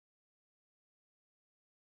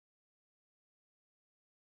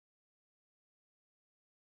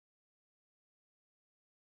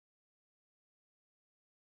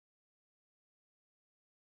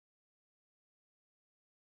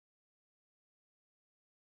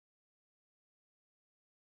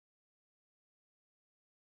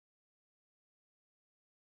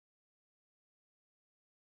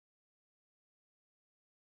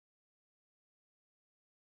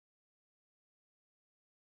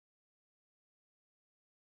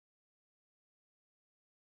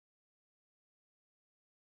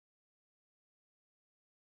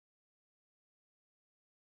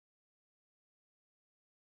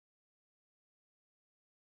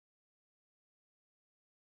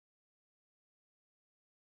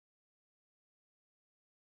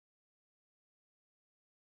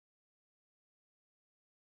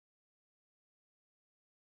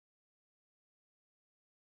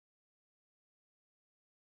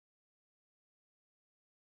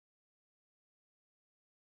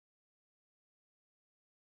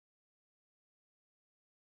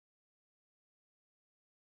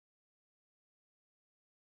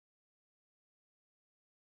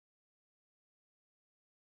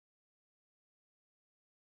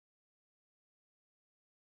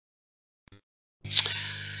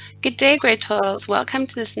Good day, grade 12s. Welcome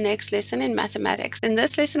to this next lesson in mathematics. In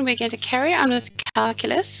this lesson, we're going to carry on with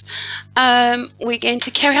calculus. We're going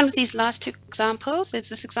to carry on with these last two examples. There's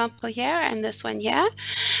this example here and this one here.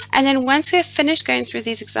 And then once we have finished going through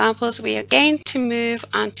these examples, we are going to move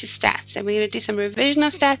on to stats. And we're going to do some revision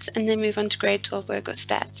of stats and then move on to grade 12 work with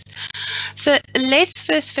stats. So let's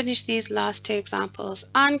first finish these last two examples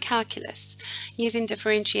on calculus using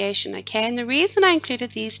differentiation, okay? And the reason I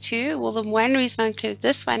included these two, well, the one reason I included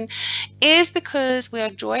this one is because we are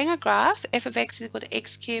drawing a graph, f of x is equal to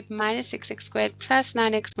x cubed minus 6x squared plus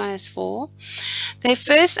 9x minus 4. They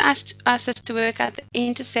first asked us to work out the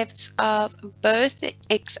intercepts of both the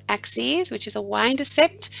x-axes, which is a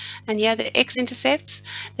y-intercept, and here the x-intercepts.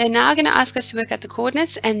 They're now going to ask us to work out the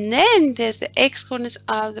coordinates, and then there's the x-coordinates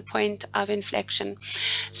of the point of inflection.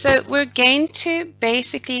 So we're going to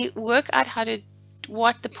basically work out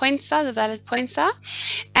what the points are, the valid points are,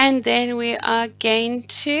 and then we are going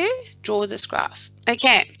to draw this graph.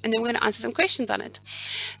 Okay, and then we're going to answer some questions on it.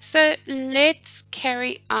 So let's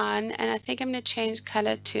carry on, and I think I'm going to change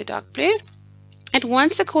color to dark blue. It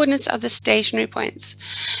wants the coordinates of the stationary points.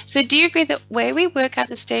 So do you agree that the way we work out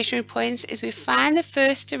the stationary points is we find the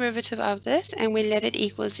first derivative of this and we let it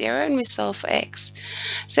equal 0 and we solve for x.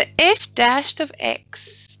 So f dashed of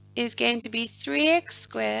x is going to be 3x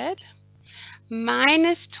squared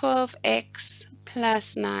minus 12x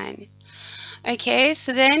plus 9. Okay,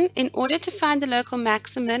 so then in order to find the local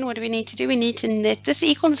maximum, what do we need to do? We need to net this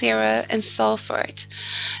equal 0 and solve for it.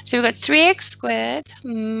 So we've got 3x squared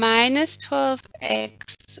minus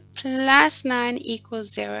 12x plus 9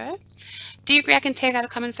 equals 0. Do you agree I can take out a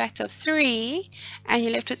common factor of 3 and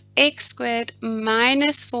you're left with x squared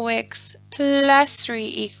minus 4x plus 3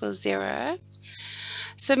 equals 0.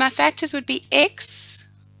 So my factors would be x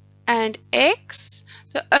and x.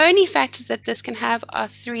 The only factors that this can have are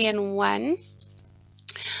 3 and 1.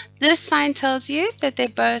 This sign tells you that they're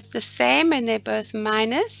both the same and they're both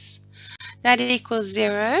minus. That equals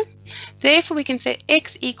 0. Therefore, we can say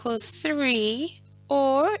x equals 3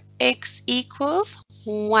 or x equals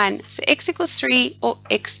 1. So x equals 3 or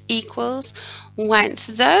x equals 1.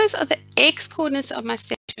 So those are the x coordinates of my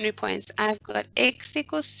stationary points. I've got x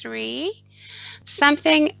equals 3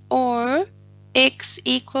 something or x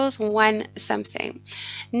equals 1 something.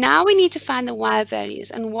 Now we need to find the y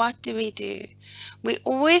values, and what do? We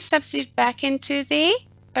always substitute back into the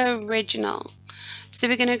original. So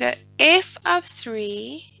we're going to go f of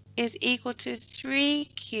 3 is equal to 3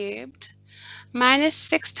 cubed minus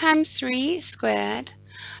 6 times 3 squared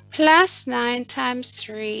plus 9 times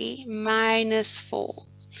 3 minus 4.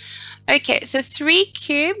 Okay, so 3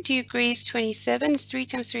 cubed, do you agree, is 27. 3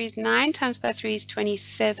 times 3 is 9, times by 3 is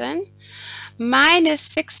 27. Minus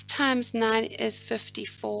 6 times 9 is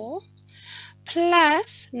 54.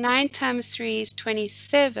 Plus 9 times 3 is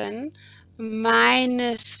 27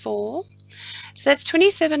 minus 4. So that's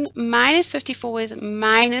 27 minus 54 is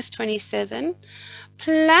minus 27.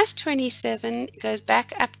 Plus 27 goes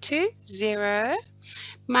back up to 0.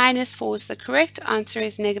 Minus 4 is the correct answer,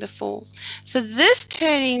 is negative 4. So this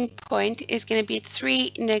turning point is going to be at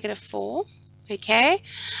 3, negative 4. Okay,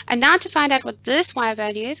 and now to find out what this y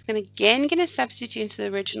value is, we're going to substitute into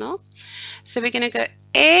the original. So we're going to go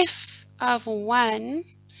f of 1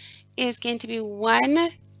 is going to be 1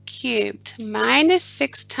 cubed minus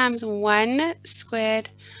 6 times 1 squared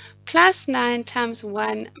plus 9 times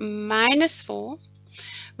 1 minus 4,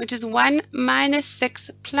 which is 1 minus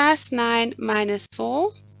 6 plus 9 minus 4.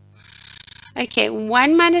 Okay,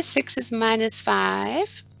 1 minus 6 is minus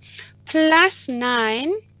 5 plus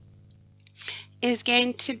 9 is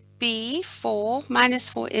going to be 4, minus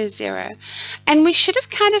 4 is 0. And we should have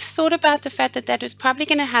kind of thought about the fact that that was probably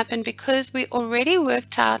going to happen because we already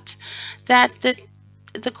worked out that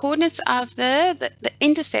the coordinates of the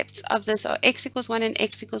intercepts of this are x equals 1 and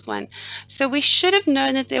x equals 1. So we should have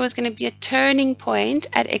known that there was going to be a turning point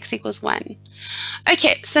at x equals 1.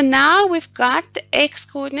 Okay, so now we've got the x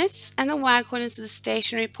coordinates and the y coordinates of the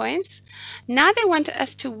stationary points. Now they want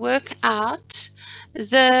us to work out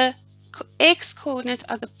the x coordinate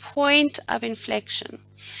of the point of inflection.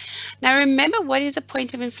 Now remember, what is a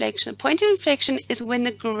point of inflection? A point of inflection is when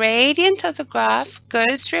the gradient of the graph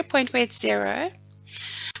goes through a point where it's 0,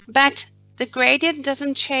 but the gradient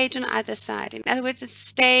doesn't change on either side. In other words, it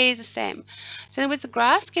stays the same. So in other words, the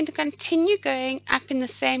graph's going to continue going up in the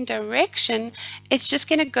same direction. It's just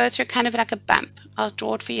going to go through kind of like a bump. I'll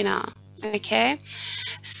draw it for you now. Okay,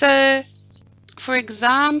 so for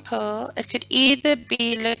example, it could either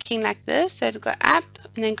be looking like this, so it'll go up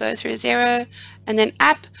and then go through 0 and then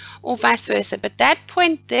up, or vice versa. But that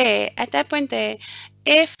point there, at that point there,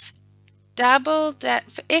 f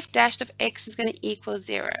f dashed of x is going to equal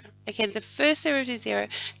 0. Okay, the first derivative is 0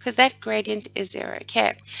 because that gradient is 0.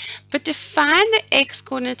 Okay, but to find the x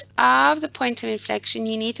coordinate of the point of inflection,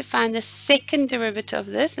 you need to find the second derivative of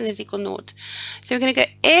this, and it's equal 0. So we're going to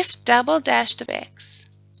go f double dashed of x.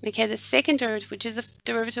 Okay, the second derivative, which is the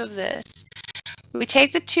derivative of this. We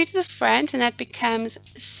take the 2 to the front, and that becomes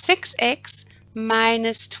 6x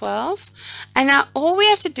minus 12. And now all we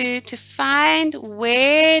have to do to find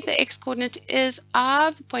where the x coordinate is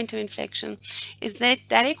of the point of inflection is let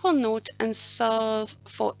that equal 0 and solve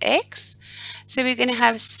for x. So we're going to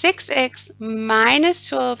have 6x minus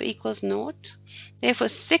 12 equals 0. Therefore,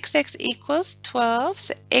 6x equals 12,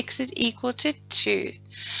 so x is equal to 2.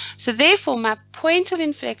 So therefore, my point of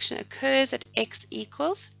inflection occurs at x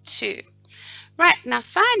equals 2. Right, now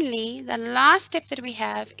finally, the last step that we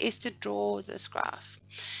have is to draw this graph.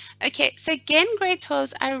 Okay, so again, grade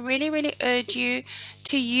 12s, I really urge you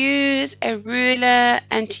to use a ruler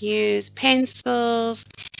and to use pencils.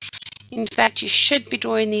 In fact, you should be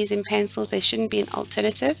drawing these in pencils. There shouldn't be an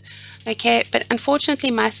alternative. Okay, but unfortunately,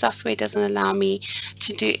 my software doesn't allow me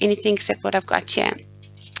to do anything except what I've got here.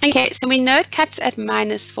 Okay, so we know it cuts at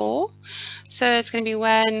minus 4. So it's going to be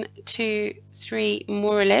 1, 2, 3,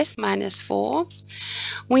 more or less, minus 4.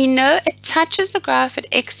 We know it touches the graph at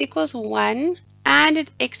x equals 1 and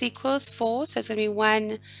at x equals 4. So it's going to be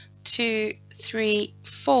 1, 2, 3,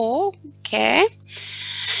 4. Okay.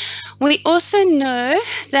 We also know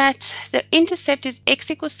that the intercept is x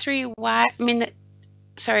equals 3, y,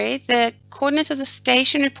 the coordinate of the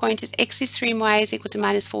stationary point is x is 3 and y is equal to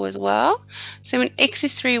minus 4 as well. So when x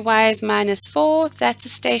is 3, y is minus 4, that's a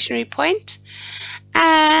stationary point.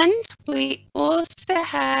 And we also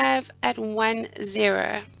have at 1,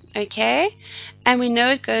 0, okay? And we know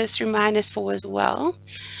it goes through minus 4 as well.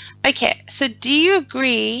 Okay, so do you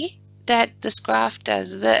agree that this graph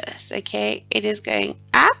does this, okay? It is going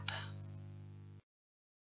up,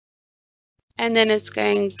 and then it's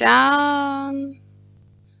going down,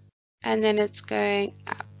 and then it's going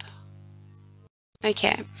up.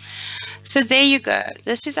 Okay, so there you go.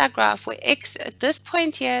 This is our graph where x at this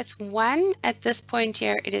point here it's 1, at this point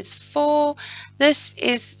here it is 4, this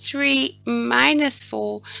is 3 minus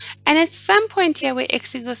 4, and at some point here where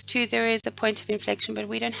x equals 2 there is a point of inflection, but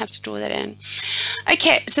we don't have to draw that in.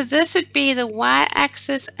 Okay, so this would be the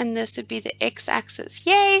y-axis and this would be the x-axis.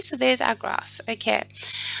 Yay, so there's our graph. Okay,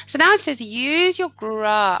 so now it says use your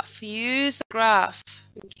graph, use the graph.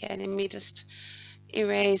 Okay, let me just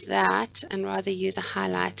erase that and rather use a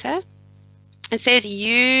highlighter. It says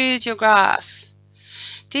use your graph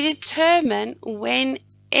to determine when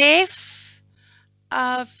f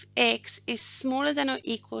of x is smaller than or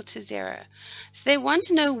equal to 0. So they want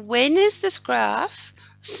to know when is this graph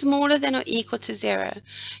smaller than or equal to 0.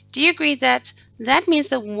 Do you agree that that means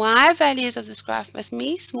the y values of this graph must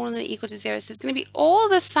be smaller than or equal to 0? So it's going to be all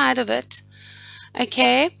the side of it,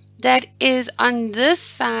 okay, that is on this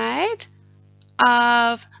side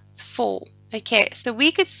of 4. Okay, so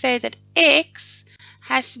we could say that x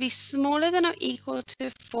has to be smaller than or equal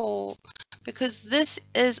to 4 because this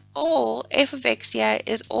is all, f of x here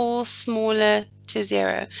is all smaller to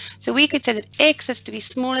 0. So we could say that x has to be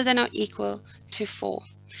smaller than or equal to 4.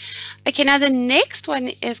 Okay, now the next one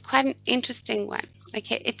is quite an interesting one.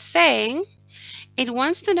 Okay, it's saying it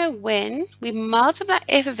wants to know when we multiply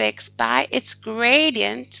f of x by its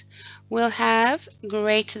gradient, we'll have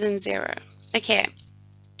greater than 0. Okay,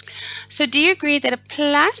 so do you agree that a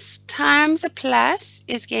plus times a plus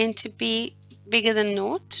is going to be bigger than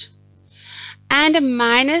 0? And a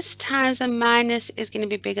minus times a minus is going to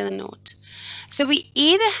be bigger than 0. So we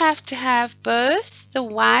either have to have both the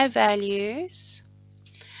y values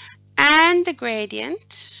and the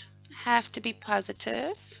gradient have to be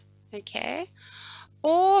positive, okay?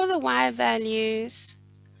 Or the y values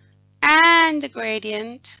and the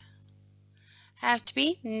gradient have to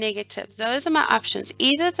be negative. Those are my options.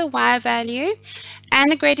 Either the y value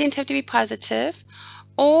and the gradient have to be positive,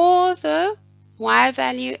 or the y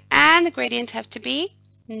value and the gradient have to be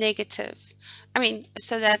negative.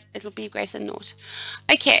 So that it'll be greater than 0.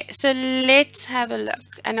 Okay, so let's have a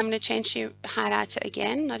look. And I'm going to change to highlighter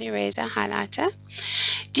again, not eraser, highlighter.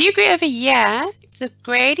 Do you agree over here, the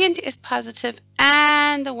gradient is positive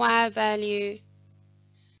and the y value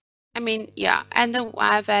and the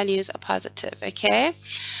y values are positive, okay?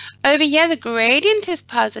 Over here, the gradient is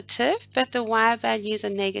positive, but the y values are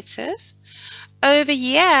negative. Over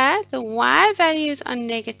here, the y values are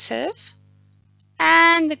negative,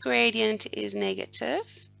 and the gradient is negative.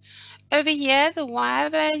 Over here, the y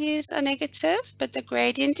values are negative, but the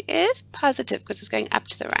gradient is positive because it's going up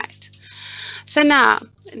to the right. So now,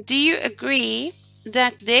 do you agree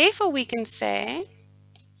that therefore we can say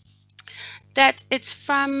that it's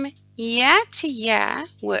from year to year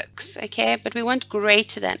works, okay? But we want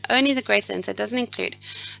greater than, only the greater than, so it doesn't include.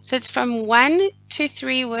 So it's from 1 to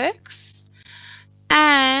 3 works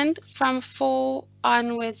and from 4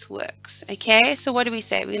 onwards works, okay? So what do we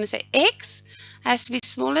say? We're going to say X has to be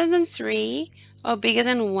smaller than 3 or bigger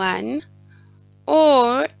than 1,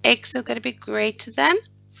 or X is going to be greater than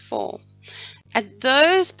 4. At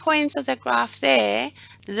those points of the graph there,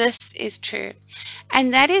 this is true.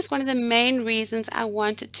 And that is one of the main reasons I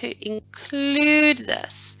wanted to include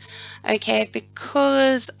this, okay,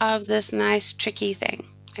 because of this nice tricky thing,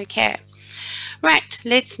 okay. Right,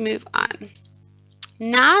 let's move on.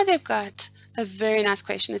 Now they've got a very nice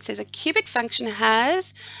question. It says a cubic function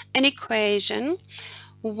has an equation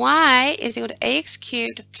y is equal to ax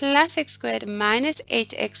cubed plus x squared minus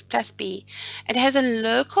 8x plus b. It has a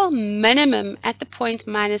local minimum at the point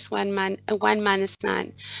minus 1 minus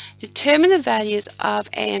 9. Determine the values of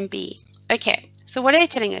a and b. Okay, so what are they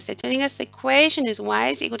telling us? They're telling us the equation is y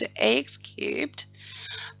is equal to ax cubed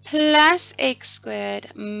plus x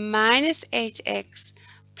squared minus 8x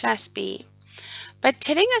plus b. But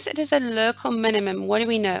telling us it is a local minimum, what do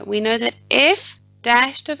we know? We know that f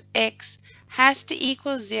dashed of x has to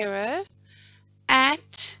equal 0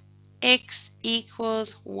 at x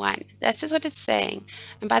equals 1. That's just what it's saying.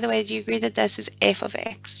 And by the way, do you agree that this is f of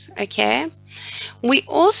x? Okay. We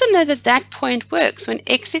also know that that point works when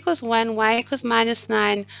x equals 1, y equals minus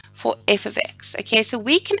 9 for f of x. Okay, so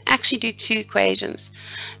we can actually do two equations.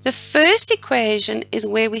 The first equation is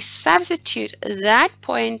where we substitute that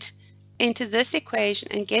point into this equation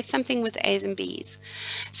and get something with a's and b's.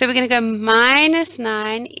 So we're going to go minus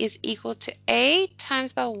 9 is equal to a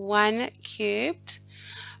times by 1 cubed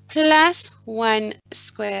plus 1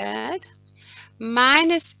 squared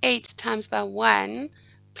minus 8 times by 1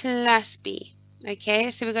 plus b.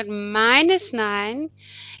 Okay, so we've got minus 9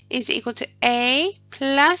 is equal to a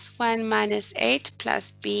plus 1 minus 8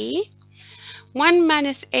 plus b. 1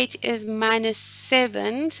 minus 8 is minus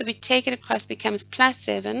 7, so we take it across, becomes plus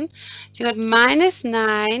 7. So you've got minus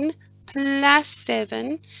 9 plus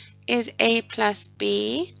 7 is a plus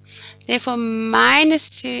b. Therefore,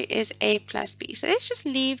 minus 2 is a plus b. So let's just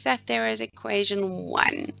leave that there as equation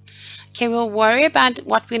 1. Okay, we'll worry about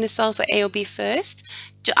what we're going to solve for a or b first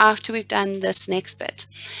after we've done this next bit.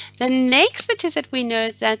 The next bit is that we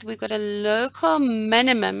know that we've got a local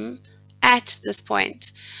minimum at this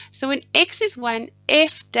point. So when x is 1,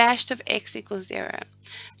 f dashed of x equals 0.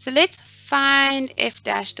 So let's find f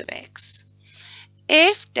dashed of x.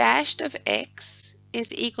 F dashed of x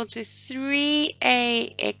is equal to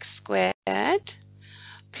 3ax squared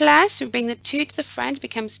plus, we bring the 2 to the front,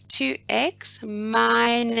 becomes 2x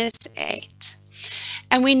minus 8.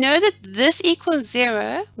 And we know that this equals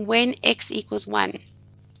 0 when x equals 1.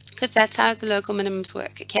 Because that's how the local minimums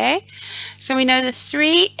work, okay? So we know the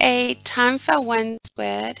 3a times by 1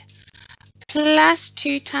 squared plus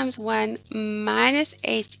 2 times 1 minus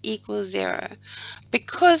 8 equals 0.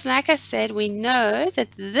 Because, like I said, we know that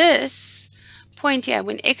this point here,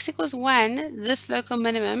 when x equals 1, this local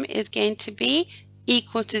minimum is going to be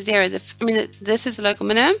equal to 0. This is the local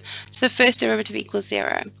minimum, so the first derivative equals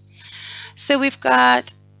 0. So we've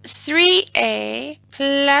got 3a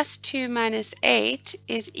plus 2 minus 8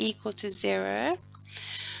 is equal to 0.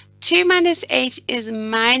 2 minus 8 is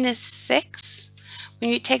minus 6. When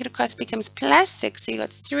you take it across, it becomes plus 6. So you've got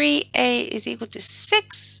 3a is equal to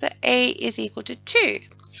 6. So a is equal to 2.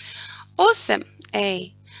 Awesome,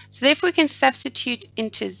 a. So therefore, we can substitute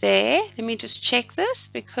into there. Let me just check this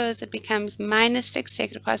because it becomes minus 6.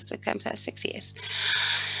 Take it across, it becomes 6, yes.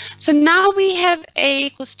 So now we have a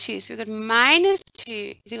equals 2. So we've got minus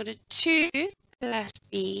 2 is equal to 2 plus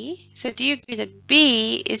b. So do you agree that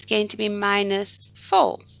b is going to be minus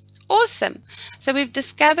 4? Awesome. So we've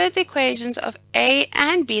discovered the equations of a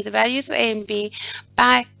and b, the values of a and b,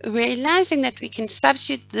 by realizing that we can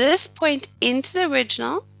substitute this point into the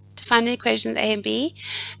original to find the equations a and b.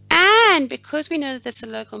 And because we know that that's a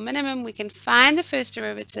local minimum, we can find the first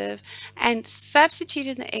derivative and substitute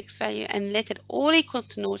in the x value and let it all equal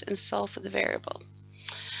to 0 and solve for the variable.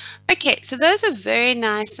 Okay, so those are very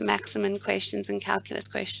nice maximum questions and calculus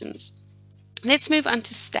questions. Let's move on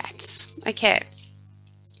to stats. Okay,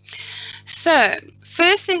 so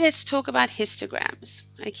firstly, let's talk about histograms.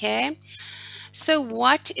 Okay, so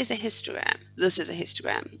what is a histogram? This is a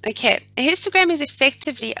histogram. Okay, a histogram is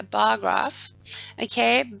effectively a bar graph.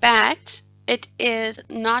 Okay, but it is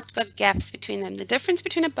not got gaps between them. The difference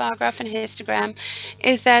between a bar graph and a histogram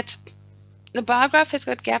is that the bar graph has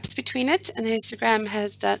got gaps between it and the histogram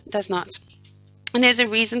does not. And there's a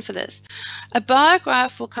reason for this. A bar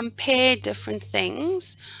graph will compare different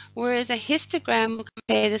things, whereas a histogram will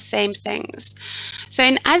compare the same things. So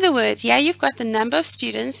in other words, yeah, you've got the number of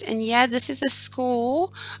students, and yeah, this is the score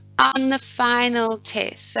on the final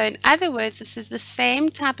test. So in other words, this is the same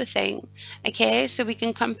type of thing, okay? So we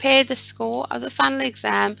can compare the score of the final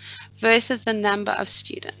exam versus the number of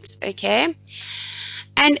students, okay?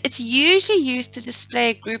 And it's usually used to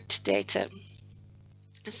display grouped data.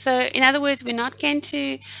 So in other words, we're not going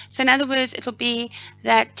to, so in other words, it'll be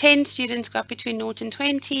that 10 students got between 0 and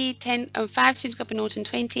 20, 5 students got between 0 and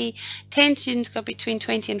 20, 10 students got between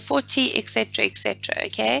 20 and 40, etc., etc.,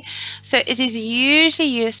 okay? So it is usually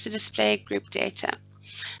used to display group data.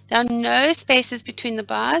 There are no spaces between the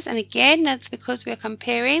bars, and again, that's because we're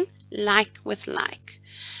comparing like with like.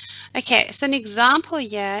 Okay, so an example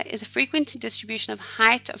here is a frequency distribution of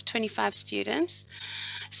height of 25 students.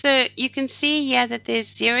 So you can see here that there's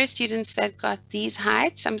 0 students that got these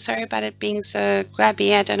heights. I'm sorry about it being so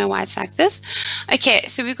grabby. I don't know why it's like this. Okay,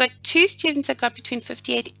 so we've got 2 students that got between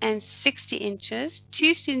 58 and 60 inches,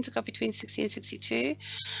 2 students that got between 60 and 62,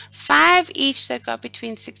 5 each that got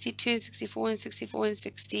between 62 and 64 and 64 and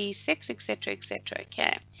 66, etc., etc.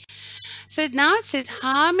 Okay. So now it says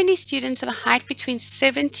how many students have a height between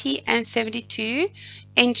 70 and 72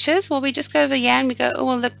 inches. Well, we just go over here and we go, oh,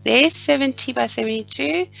 well, look, there's 70 by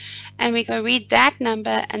 72. And we go read that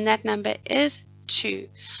number, and that number is 2.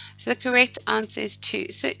 So the correct answer is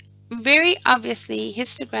 2. So very obviously,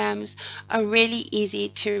 histograms are really easy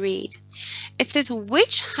to read. It says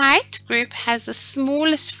which height group has the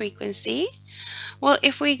smallest frequency? Well,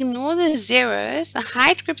 if we ignore the zeros, the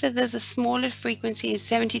height group that has the smallest frequency is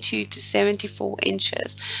 72 to 74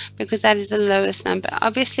 inches, because that is the lowest number.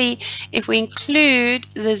 Obviously, if we include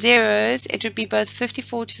the zeros, it would be both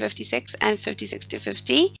 54 to 56 and 56 to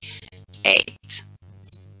 58.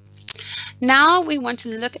 Now we want to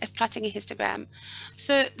look at plotting a histogram.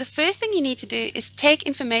 So the first thing you need to do is take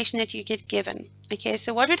information that you get given. Okay,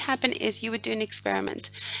 so what would happen is you would do an experiment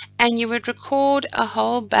and you would record a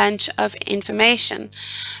whole bunch of information.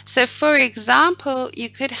 So for example, you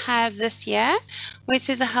could have this here where it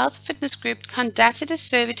says a health fitness group conducted a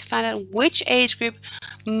survey to find out which age group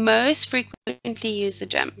most frequently use the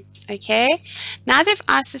gym. Okay, now they've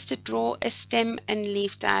asked us to draw a stem and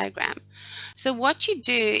leaf diagram. So what you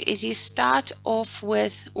do is you start off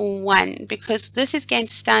with 1, because this is going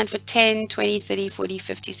to stand for 10, 20, 30, 40,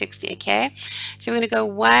 50, 60, okay? So we're going to go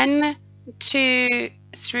 1, 2,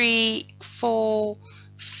 3, 4,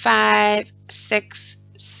 5, 6,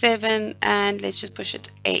 7, and let's just push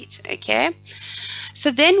it 8, okay?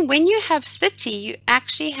 So then when you have 30, you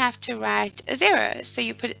actually have to write a 0. So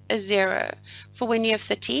you put a 0 for when you have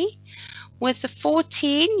 30. With the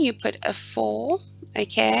 14, you put a 4,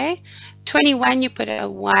 okay? 21, you put a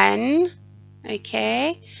 1,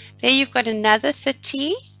 okay? There you've got another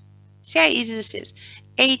 30. See how easy this is.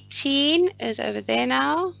 18 is over there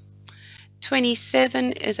now.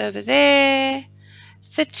 27 is over there.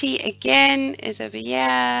 30 again is over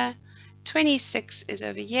here. 26 is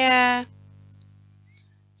over here.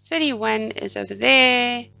 31 is over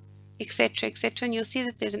there, etc., etc. And you'll see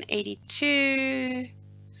that there's an 82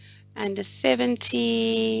 and a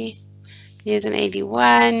 70. There's an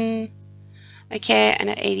 81. Okay, and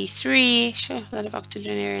an 83. Sure, a lot of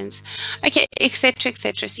octogenarians. Okay, etc.,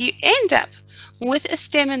 etc. So you end up with a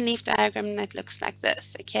stem and leaf diagram that looks like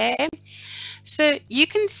this. Okay, so you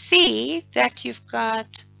can see that you've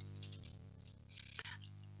got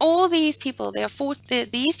all these people. There are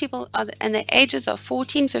these people are, and the ages are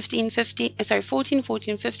 14, 15, 15, sorry, 14,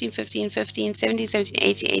 14, 15, 15, 15, 17, 17,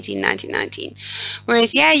 18, 18, 19, 19.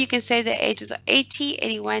 Whereas, yeah, you can say the ages are 80,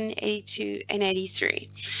 81, 82, and 83.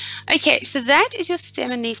 Okay, so that is your stem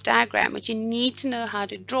and leaf diagram, which you need to know how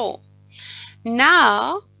to draw.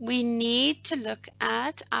 Now we need to look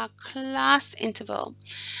at our class interval.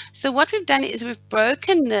 So what we've done is we've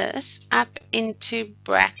broken this up into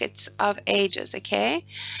brackets of ages, okay?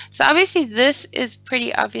 So obviously this is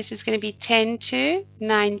pretty obvious. It's going to be 10 to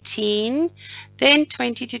 19, then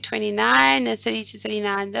 20 to 29, and 30 to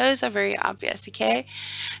 39. Those are very obvious, okay?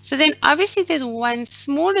 So then obviously there's one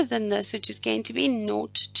smaller than this, which is going to be 0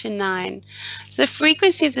 to 9. So the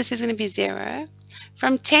frequency of this is going to be 0.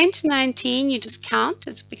 From 10 to 19, you just count.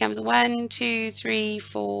 It becomes 1, 2, 3,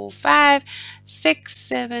 4, 5, 6,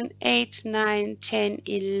 7, 8, 9, 10,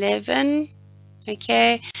 11,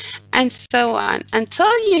 okay, and so on,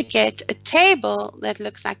 until you get a table that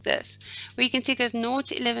looks like this, where you can see it goes 0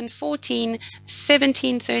 to 11, 14,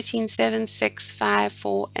 17, 13, 7, 6, 5,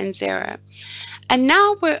 4, and 0. And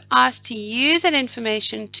now we're asked to use that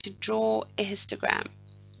information to draw a histogram.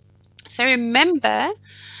 So remember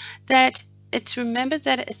that it's remember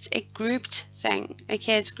that it's a grouped thing.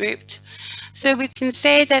 Okay, it's grouped. So we can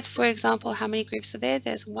say that, for example, how many groups are there?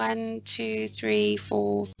 There's 1, 2, 3,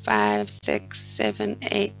 4, 5, 6, 7,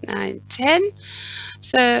 8, 9, 10.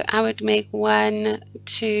 So I would make 1,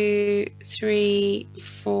 2, 3,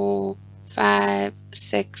 4, 5,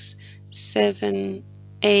 6, 7,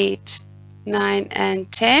 8, 9,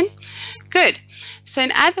 and 10. Good. So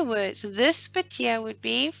in other words, this bit here would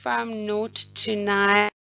be from 0 to 9,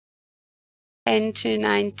 10 to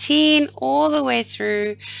 19, all the way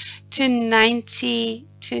through to 90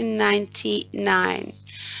 to 99.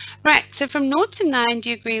 Right, so from 0 to 9, do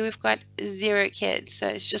you agree we've got 0 kids? So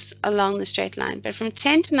it's just along the straight line. But from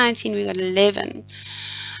 10 to 19, we've got 11.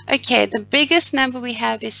 Okay, the biggest number we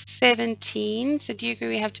have is 17. So do you agree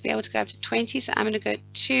we have to be able to go up to 20? So I'm going to go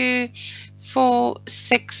 2, 4,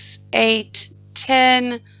 6, 8,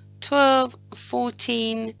 10, 12,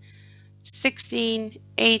 14, 16,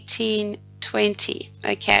 18, 20.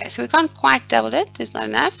 Okay, so we can't quite double it. There's not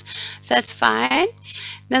enough. So that's fine.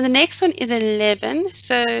 Now the next one is 11.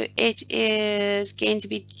 So it is going to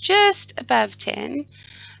be just above 10.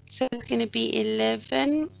 So it's going to be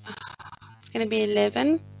 11. It's going to be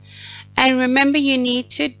 11. And remember, you need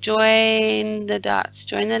to join the dots,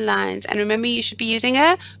 join the lines. And remember, you should be using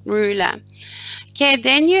a ruler. Okay,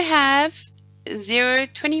 then you have 0,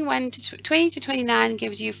 21 to 20 to 29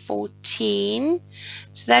 gives you 14.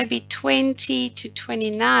 So that would be 20 to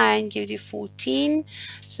 29 gives you 14.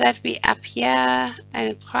 So that would be up here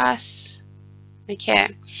and across. Okay,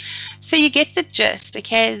 so you get the gist.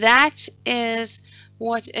 Okay, that is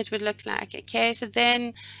what it would look like. Okay, so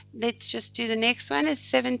then let's just do the next one. Is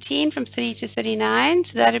 17 from 30 to 39.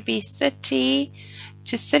 So that would be 30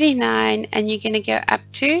 to 39, and you're going to go up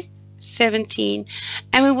to 17.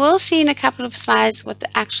 And we will see in a couple of slides what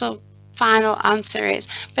the actual final answer is,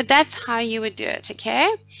 but that's how you would do it.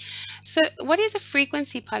 Okay, so what is a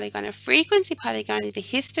frequency polygon? A frequency polygon is a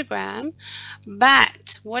histogram,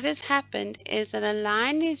 but what has happened is that a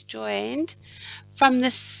line is joined from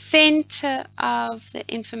the center of the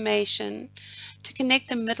information to connect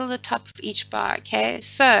the middle, the top of each bar. Okay,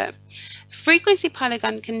 so frequency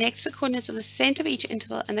polygon connects the coordinates of the center of each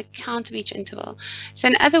interval and the count of each interval. So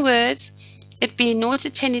in other words, it'd be 0 to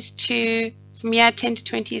 10 is 2, from here 10 to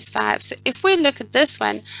 20 is 5. So if we look at this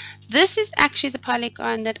one, this is actually the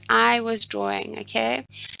polygon that I was drawing. Okay,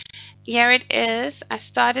 here it is. I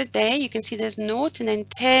started there. You can see there's 0 and then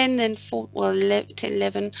 10, then 4, well,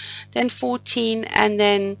 11, then 14, and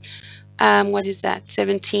then what is that,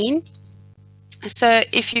 17. So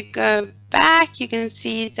if you go back, you can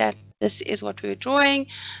see that this is what we were drawing,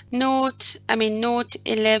 0,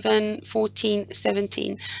 11, 14,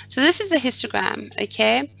 17. So this is a histogram,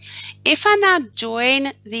 okay? If I now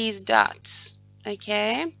join these dots,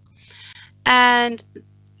 okay, and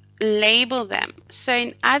label them. So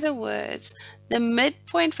in other words, the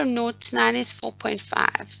midpoint from 0 to 9 is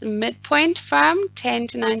 4.5. The midpoint from 10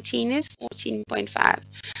 to 19 is 14.5.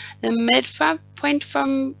 The midpoint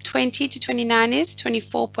from 20 to 29 is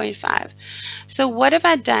 24.5. So what have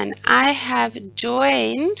I done? I have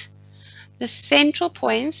joined the central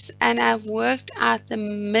points and I've worked out the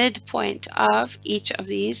midpoint of each of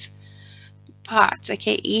these parts,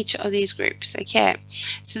 okay, each of these groups. Okay,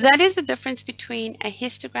 so that is the difference between a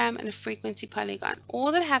histogram and a frequency polygon.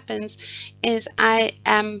 All that happens is I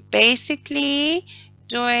am basically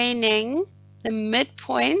joining the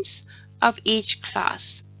midpoints of each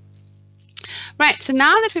class. Right, so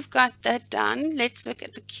now that we've got that done, let's look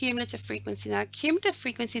at the cumulative frequency. Now, cumulative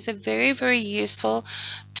frequency is a very, very useful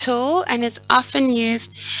tool, and it's often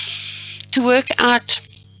used to work out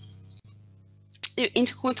your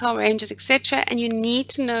interquartile ranges, etc., and you need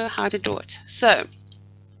to know how to do it. So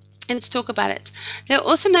let's talk about it. They're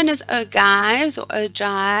also known as ogives or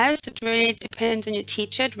ogives. It really depends on your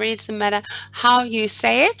teacher. It really doesn't matter how you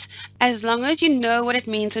say it, as long as you know what it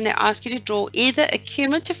means when they ask you to draw either a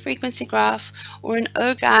cumulative frequency graph or an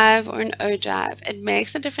ogive or an ogive. It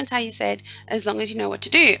makes a difference how you say it, as long as you know what to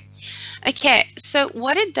do. Okay, so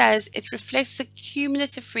what it does, it reflects the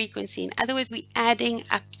cumulative frequency. In other words, we're adding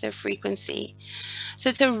up the frequency. So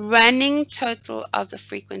it's a running total of the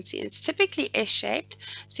frequency. It's typically S-shaped,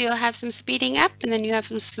 so you'll have some speeding up and then you have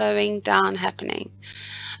some slowing down happening.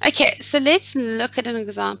 Okay, so let's look at an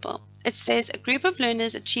example. It says a group of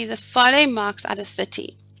learners achieve the following marks out of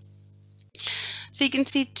 30. So you can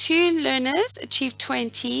see 2 learners achieve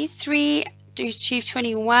 20, 3 achieve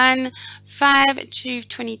 21, 5 achieve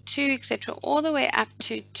 22, etc., all the way up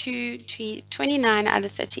to 29 out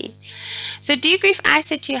of 30. So do you agree if I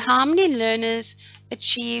said to you how many learners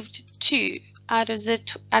achieved 2 out of the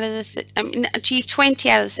achieved 20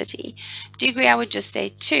 out of 30? Do you agree I would just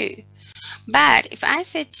say 2? But if I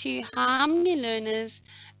said to you, how many learners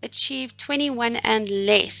achieve 21 and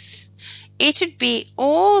less, it would be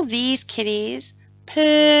all these kiddies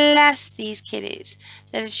plus these kiddies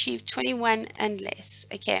that achieve 21 and less.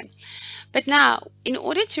 Okay. But now, in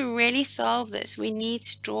order to really solve this, we need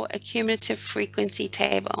to draw a cumulative frequency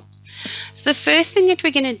table. So the first thing that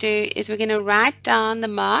we're going to do is we're going to write down the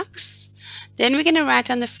marks, then we're going to write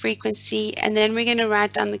down the frequency, and then we're going to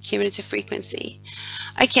write down the cumulative frequency.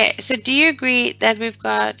 Okay, so do you agree that we've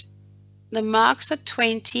got the marks are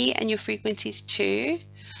 20 and your frequency is 2?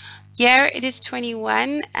 Here it is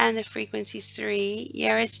 21 and the frequency is 3.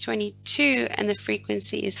 Here it's 22 and the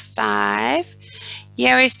frequency is 5.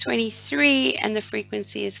 Here is 23 and the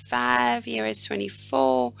frequency is 5. Here is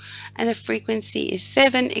 24 and the frequency is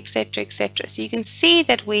 7, etc., etc. So you can see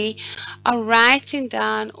that we are writing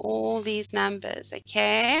down all these numbers,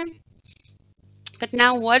 okay? But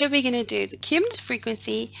now what are we going to do? The cumulative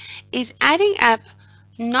frequency is adding up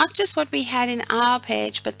not just what we had in our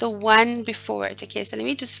page, but the one before it. Okay, so let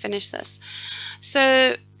me just finish this.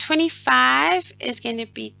 So 25 is going to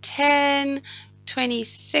be 10,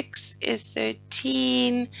 26 is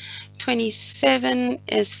 13, 27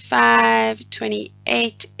 is 5,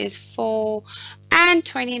 28 is 4, and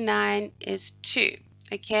 29 is 2.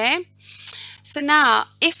 Okay, so now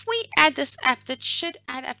if we add this up, that should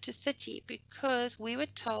add up to 30 because we were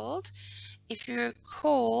told, if you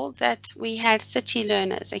recall, that we had 30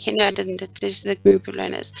 learners. Okay, no, I didn't. It's just the group of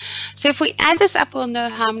learners. So if we add this up, we'll know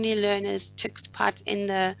how many learners took part in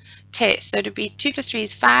the test. So it would be 2 plus 3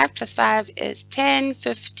 is 5, plus 5 is 10,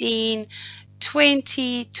 15,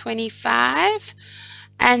 20, 25.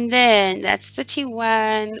 And then that's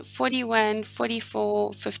 31, 41,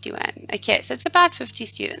 44, 51. Okay, so it's about 50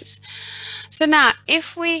 students. So now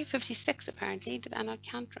if we, 56 apparently, did I not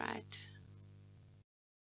count right?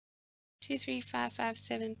 2, 3, 5, 5,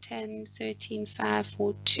 7, 10, 13, 5,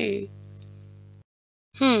 4, 2.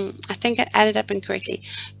 I think I added up incorrectly.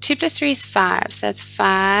 2 plus 3 is 5, so that's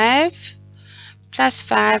 5. Plus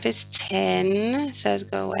 5 is 10, so let's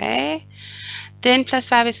go away. Then plus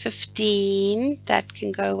 5 is 15, that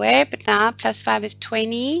can go away, but now plus 5 is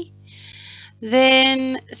 20.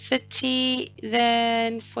 Then 30,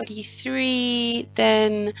 then 43,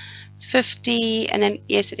 then 50, and then,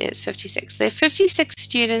 yes, it is 56. There are 56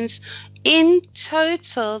 students in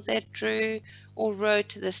total that drew or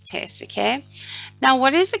wrote this test, okay? Now,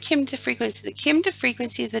 what is the cumulative frequency? The cumulative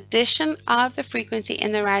frequency is addition of the frequency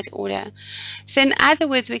in the right order. So in other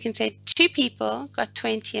words, we can say 2 people got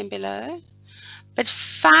 20 and below, but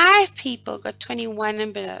 5 people got 21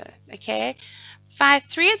 and below, okay?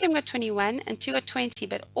 3 of them got 21 and 2 got 20,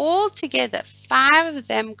 but all together, 5 of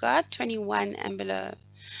them got 21 and below.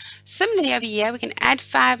 Similarly over here, we can add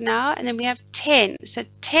 5 now, and then we have 10. So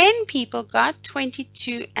 10 people got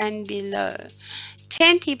 22 and below.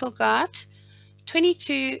 10 people got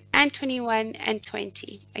 22 and 21 and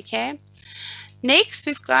 20, okay? Next,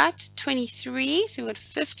 we've got 23, so we've got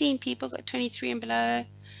 15 people got 23 and below.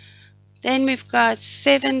 Then we've got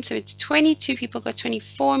 7, so it's 22 people got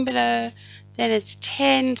 24 and below. Then it's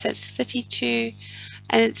 10, so it's 32,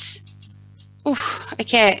 and it's,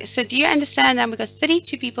 okay, so do you understand that we've got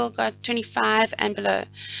 32 people got 25 and below.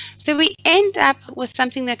 So we end up with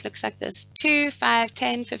something that looks like this: 2, 5,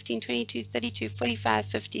 10, 15, 22, 32, 45,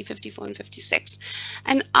 50, 54, and 56.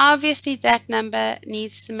 And obviously that number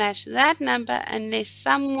needs to match that number unless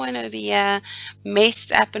someone over here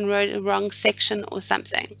messed up and wrote a wrong section or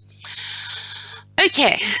something.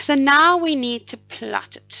 Okay, so now we need to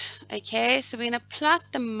plot it. Okay, so we're going to plot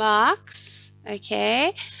the marks,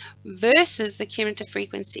 okay, versus the cumulative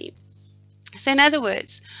frequency. So in other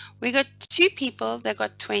words, we got 2 people that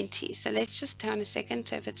got 20. So let's just count a second.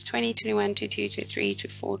 So if it's 20, 21, 22, 23,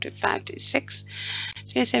 24, 25, 26,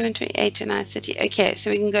 27, 28, 29, 30. Okay,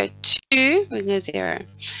 so we can go 2, we can go 0.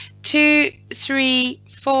 2, 3,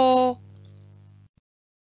 4,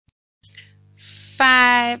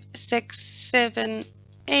 5, 6, 7,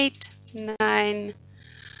 8, 9.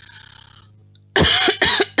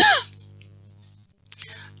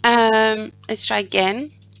 Let's try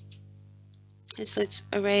again. Let's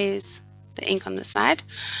erase the ink on the side.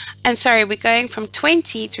 And sorry, we're going from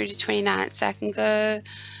 20 through to 29. So I can go,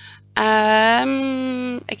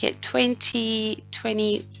 okay, 20,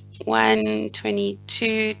 21,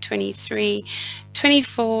 22, 23,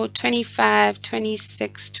 24, 25,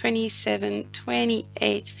 26, 27,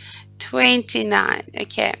 28, 29.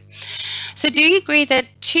 Okay. So do you agree that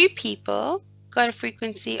 2 people got a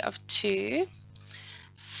frequency of 2?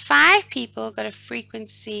 5 people got a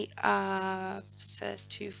frequency of, so that's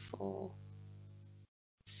 2, 4,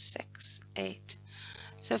 6, 8.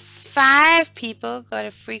 So 5 people got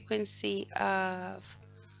a frequency of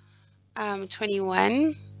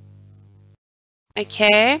 21.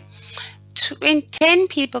 Okay. 10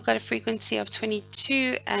 people got a frequency of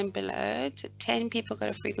 22 and below. So 10 people got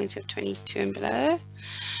a frequency of 22 and below.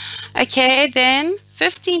 Okay, then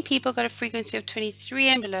 15 people got a frequency of 23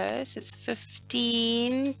 and below. So it's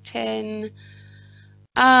 15, 10,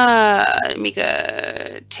 let me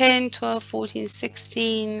go 10, 12, 14,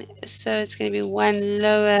 16. So it's going to be one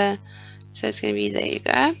lower. So it's going to be, there you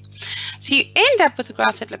go. So you end up with a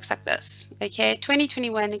graph that looks like this, okay,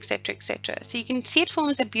 2021, etc., etc. So you can see it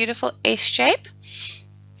forms a beautiful S shape.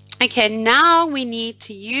 Okay, now we need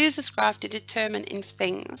to use this graph to determine if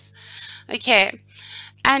things. Okay,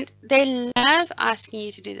 and they love asking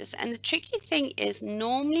you to do this. And the tricky thing is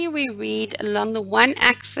normally we read along the one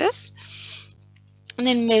axis and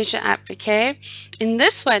then measure up, okay? In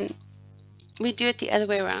this one, we do it the other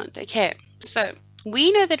way around, okay? So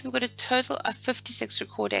we know that we've got a total of 56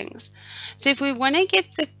 recordings. So if we want to get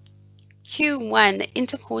the Q1, the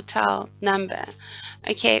interquartile number,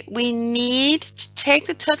 okay, we need to take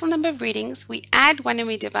the total number of readings, we add 1 and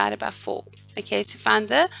we divide it by 4, okay, to find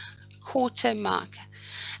the quarter mark.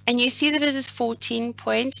 And you see that it is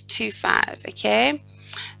 14.25, okay?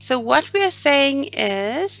 So what we are saying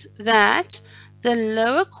is that the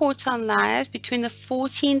lower quartile lies between the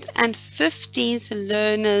 14th and 15th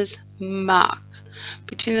learner's mark.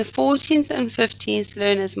 Between the 14th and 15th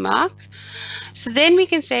learner's mark. So then we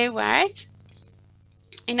can say, right,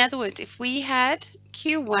 in other words, if we had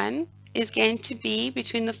Q1 is going to be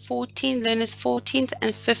between the 14th learner's 14th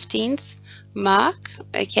and 15th mark,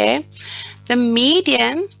 okay? The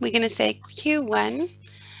median, we're going to say Q1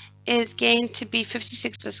 is going to be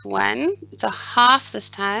 56 plus 1. It's a half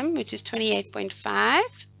this time, which is 28.5.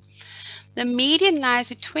 The median lies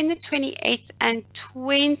between the 28th and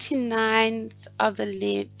 29th of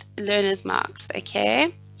the learner's marks,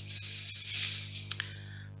 okay?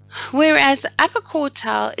 Whereas the upper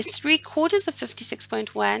quartile is 3/4 of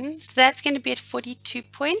 56.1, so that's going to be at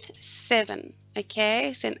 42.7,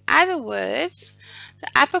 okay? So in other words, the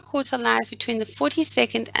upper quartile lies between the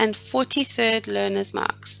 42nd and 43rd learner's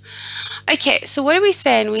marks. Okay, so what are we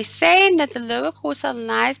saying? We're saying that the lower quartile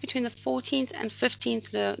lies between the 14th and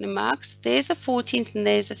 15th learner marks. There's the 14th and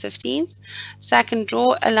there's the 15th. So I can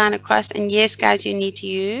draw a line across, and yes, guys, you need to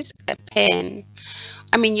use a pen.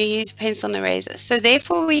 I mean, you use a pencil and eraser. So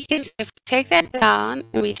therefore, we can say, if we take that down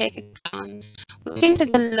and we take it down, we can say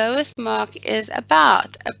the lowest mark is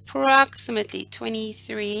about approximately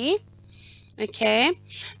 23. Okay,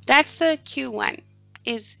 that's the Q1.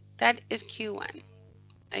 That is Q1.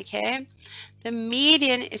 Okay, the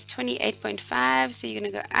median is 28.5. So you're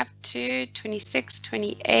going to go up to 26,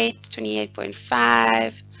 28,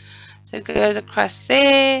 28.5. So it goes across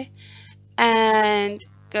there and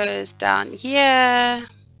goes down here,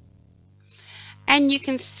 and you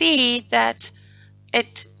can see that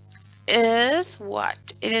it is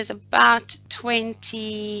what? It is about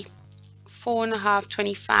 24.5,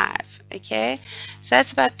 25, okay? So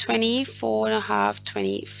that's about 24.5,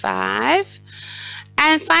 25.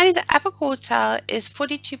 And finally, the upper quartile is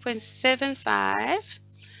 42.75,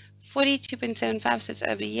 42.75, so it's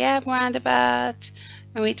over here roundabout,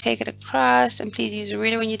 and we take it across, and please use a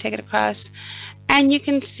ruler when you take it across. And you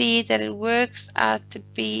can see that it works out to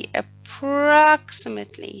be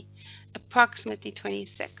approximately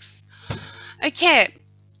 26. Okay,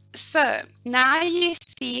 so now you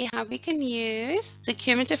see how we can use the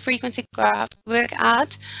cumulative frequency graph to work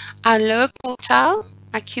out our lower quartile,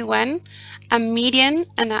 our Q1, our median,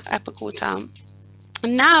 and our upper quartile.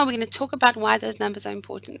 And now we're going to talk about why those numbers are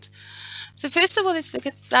important. So first of all, let's look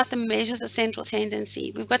at the measures of central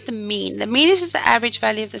tendency. We've got the mean. The mean is just the average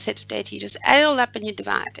value of the set of data. You just add it all up and you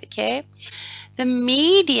divide, okay? The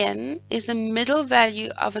median is the middle value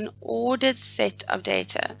of an ordered set of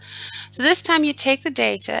data. So this time you take the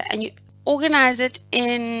data and you organize it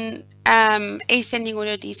in ascending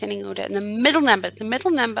order, descending order. And the middle number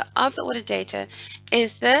of the ordered data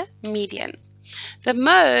is the median. The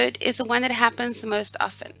mode is the one that happens the most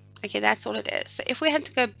often. Okay, that's all it is. So if we had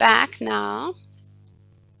to go back now,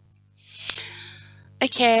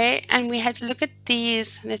 okay, and we had to look at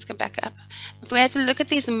these, let's go back up. If we had to look at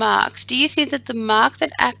these marks, do you see that the mark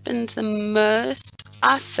that happens the most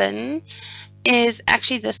often is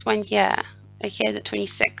actually this one here, okay, the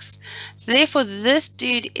 26. So therefore, this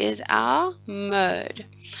dude is our mode.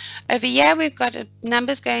 Over here, we've got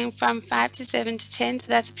numbers going from 5 to 7 to 10. So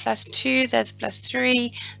that's a +2, that's a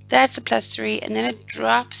 +3, that's a +3, and then it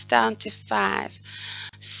drops down to 5.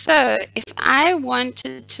 So if I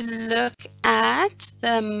wanted to look at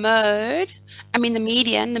the mode, the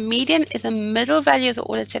median is the middle value of the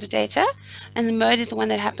ordered set of data, and the mode is the one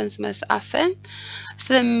that happens most often.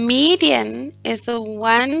 So the median is the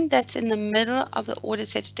one that's in the middle of the ordered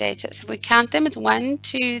set of data. So if we count them, it's 1,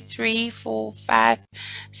 2, 3, 4, 5,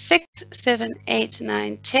 6, 7, 8,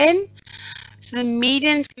 9, 10. So the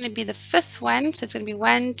median is going to be the fifth one. So it's going to be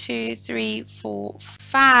 1, 2, 3, 4,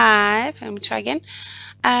 5. Let me try again.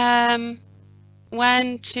 1,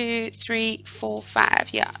 2, 3, 4, 5.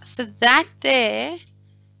 Yeah. So that there.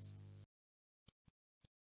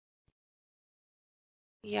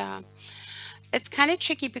 Yeah. It's kind of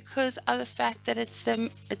tricky because of the fact that it's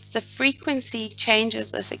the frequency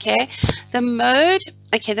changes this, okay? The mode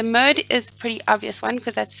is a pretty obvious one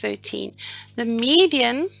because that's 13. The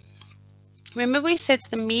median, remember we said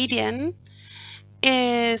the median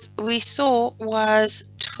was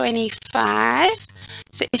 25.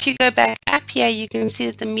 So if you go back up here, you can see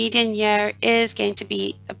that the median here is going to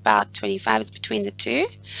be about 25. It's between the two.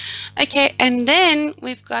 Okay, and then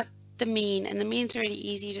we've got the mean, and the mean's really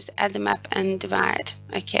easy. You just add them up and divide.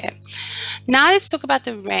 Okay, now let's talk about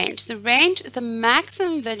the range. The range is the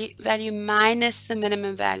maximum value minus the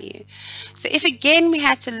minimum value. So if again we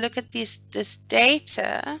had to look at this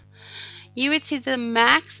data, you would see the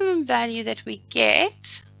maximum value that we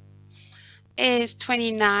get is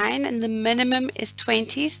 29 and the minimum is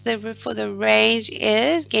 20. So for the range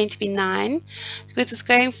is going to be 9 because it's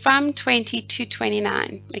going from 20 to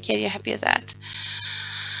 29. Okay, you're happy with that?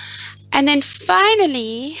 And then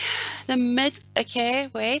finally, the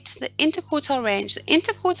interquartile range. The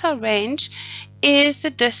interquartile range is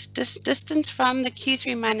the distance from the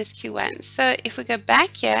Q3 minus Q1. So if we go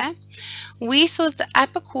back here, we saw that the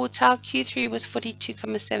upper quartile Q3 was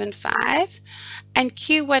 42.75 and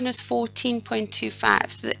Q1 was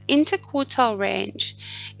 14.25. So the interquartile range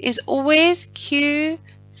is always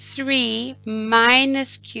Q3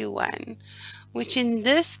 minus Q1, which in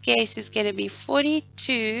this case is going to be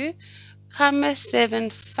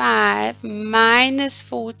 42.75 minus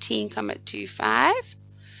 14.25.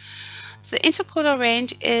 So the interquartile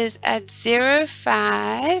range is at 0,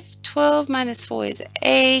 5, 12 minus 4 is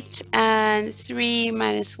 8, and 3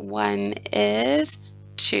 minus 1 is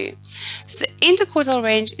 2. So the interquartile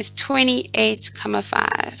range is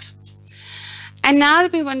 28.5. And now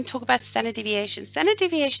we want to talk about standard deviation. Standard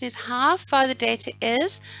deviation is how far the data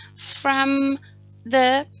is from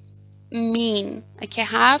the mean. Okay,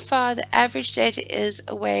 how far the average data is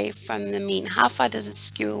away from the mean. How far does it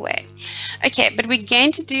skew away? Okay, but we're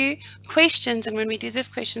going to do questions, and when we do these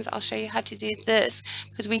questions, I'll show you how to do this,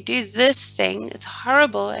 because we do this thing. It's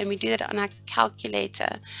horrible, and we do that on our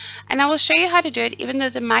calculator. And I will show you how to do it, even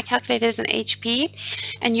though my calculator is an HP,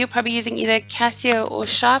 and you're probably using either Casio or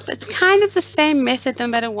Sharp. It's kind of the same method, no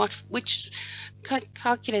matter which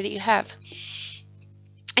calculator you have.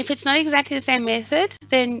 If it's not exactly the same method,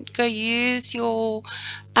 then go use your,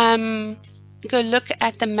 go look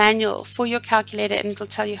at the manual for your calculator and it'll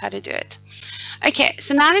tell you how to do it. Okay,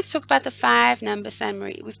 so now let's talk about the 5-number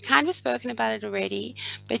summary. We've kind of spoken about it already,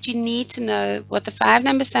 but you need to know what the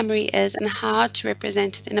 5-number summary is and how to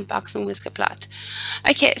represent it in a box and whisker plot.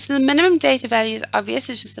 Okay, so the minimum data value is obvious,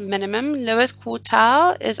 it's just the minimum. Lowest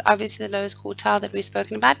quartile is obviously the lowest quartile that we've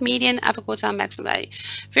spoken about. Median, upper quartile, maximum value.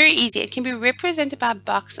 Very easy. It can be represented by a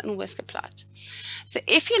box and whisker plot. So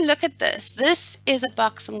if you look at this, this is a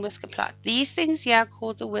box and whisker plot. These things here are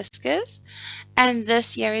called the whiskers, and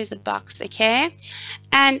this here is the box, okay?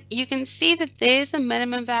 And you can see that there's the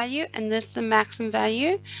minimum value and this is the maximum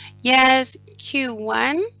value. Here's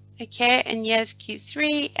Q1, okay, and here's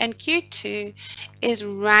Q3, and Q2 is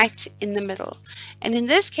right in the middle. And in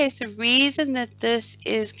this case, the reason that this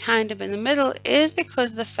is kind of in the middle is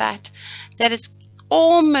because of the fact that it's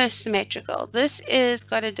almost symmetrical. This is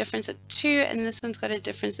got a difference of 2 and this one's got a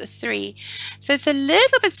difference of 3. So it's a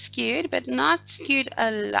little bit skewed, but not skewed a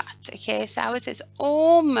lot. Okay, so I would say it's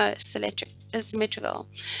almost symmetrical.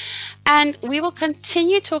 And we will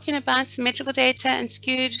continue talking about symmetrical data and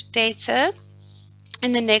skewed data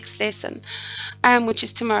in the next lesson, which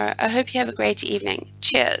is tomorrow. I hope you have a great evening.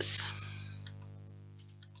 Cheers.